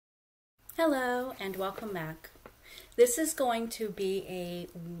Hello and welcome back. This is going to be a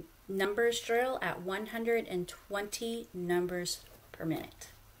numbers drill at 120 numbers per minute.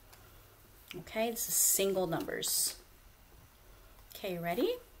 Okay, this is single numbers. Okay,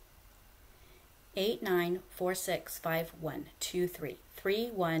 ready? 8, 9, 4, 6, 5, 1, 2, 3, 3,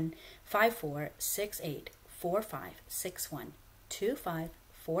 1, 5, 4, 6, 8, 4, 5, 6, 1, 2, 5,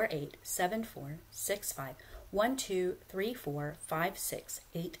 4, 8, 7, 4, 6, 5, 1, 2, 3, 4, 5, 6,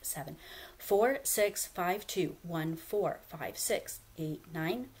 8, 7, 4, 6, 5, 2, 1, 4, 5, 6, 8,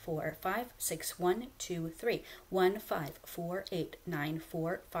 9, 4, 5, 6, 1, 2, 3, 1, 5, 4, 8, 9,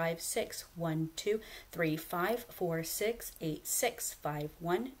 4, 5, 6, 1, 2, 3, 5, 4, 6, 8, 6, 5,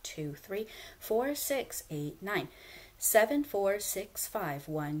 1, 2, 3, 4, 6, 8, 9, 7, 4, 6, 5,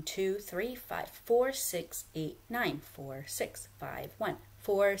 1, 2, 3, 5, 4, 6, 8, 9, 4, 6, 5, 1,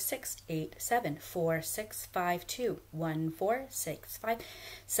 4, 6, 8, 7, 4, 6, 5, 2, 1, 4, 6, 5,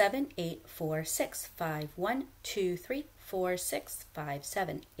 7, 8, 4, 6, 5, 1, 2, 3, 4, 6, 5,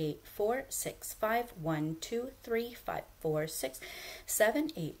 7, 8, 4, 6, 5, 1, 2, 3, 5, 4, 6,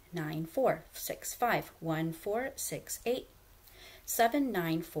 7, 8, 9, 4, 6, 5, 1, 4, 6, 8, 7,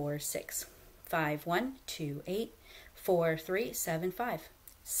 9, 4, 6, 5, 1, 2, 8, 4, 3, 7, 5,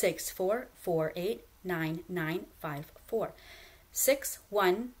 6, 4, 4, 8, 9, 9, 5, 4, 6,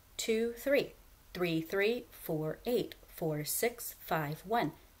 1, 2, 3, 3, 3, 4, 8, 4, 6, 5,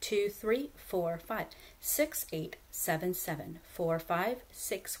 1, 2, 3, 4, 5, 6, 8, 7, 7, 4, 5,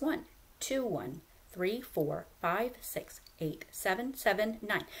 6, 1, 2, 1, 3, 4, 5, 6, 8, 7, 7,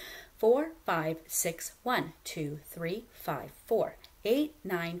 9, 4, 5, 6, 1, 2, 3, 5, 4, 8,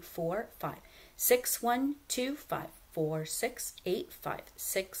 9, 4, 5, 6, 1, 2, 5, 4, 6, 8, 5,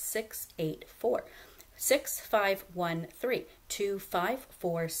 6, 6, 8, 4, 6, 5, 1, 3, 2, 5,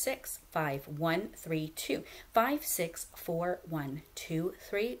 4, 6, 5, 1, 3, 2, 5, 6, 4, 1, 2,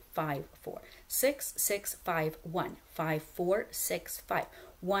 3, 5, 4, 6, 6, 5, 1, 5, 4, 6, 5,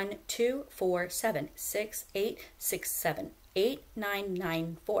 1, 2, 4, 7, 6, 8, 6, 7, 8, 9,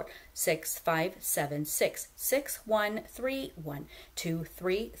 9, 4, 6, 5, 7, 6, 6, 1, 3, 1, 2,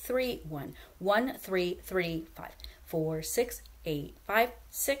 3, 3, 1, 1, 3, 3, 5, 4, 6, 8, 5,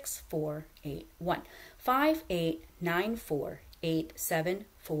 6, 4, 8, 1, 5, 8, 9, 4, 8, 7,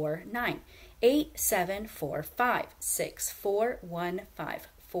 4, 9, 8, 7, 4, 5, 6, 4, 1, 5,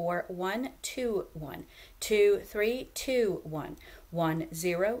 4, 1, 2, 1, 2, 3, 2, 1, 1,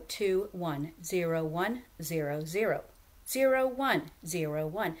 0, 2, 1, 0, 1, 0, 0, 0, 1, 0,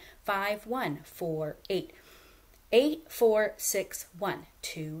 1, 5, 1, 4, 8, 8, 4, 6, 1,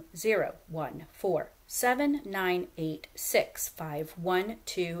 2, 0, 1, 4, 7, 9, 8, 6, 5, 1,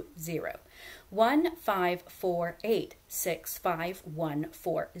 2, 0, 1, 5, 4, 8, 6, 5, 1,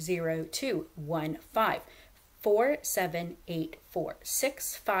 4, 0, 2, 1, 5, 4, 7, 8, 4,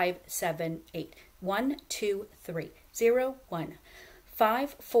 6, 5, 7, 8, 1, 2, 3, 0, 1,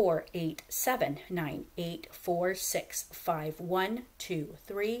 5, 4, 8, 7, 9, 8, 4, 6, 5, 1, 2,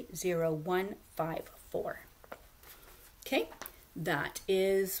 3, 0, 1, 5, 4. Okay, that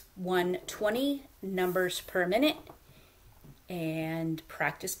is 120 numbers per minute, and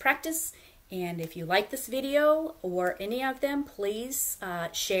practice, practice. And if you like this video or any of them, please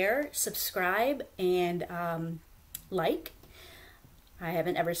share, subscribe, and like. I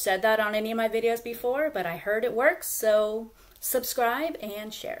haven't ever said that on any of my videos before, but I heard it works, so subscribe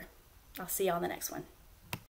and share. I'll see you on the next one.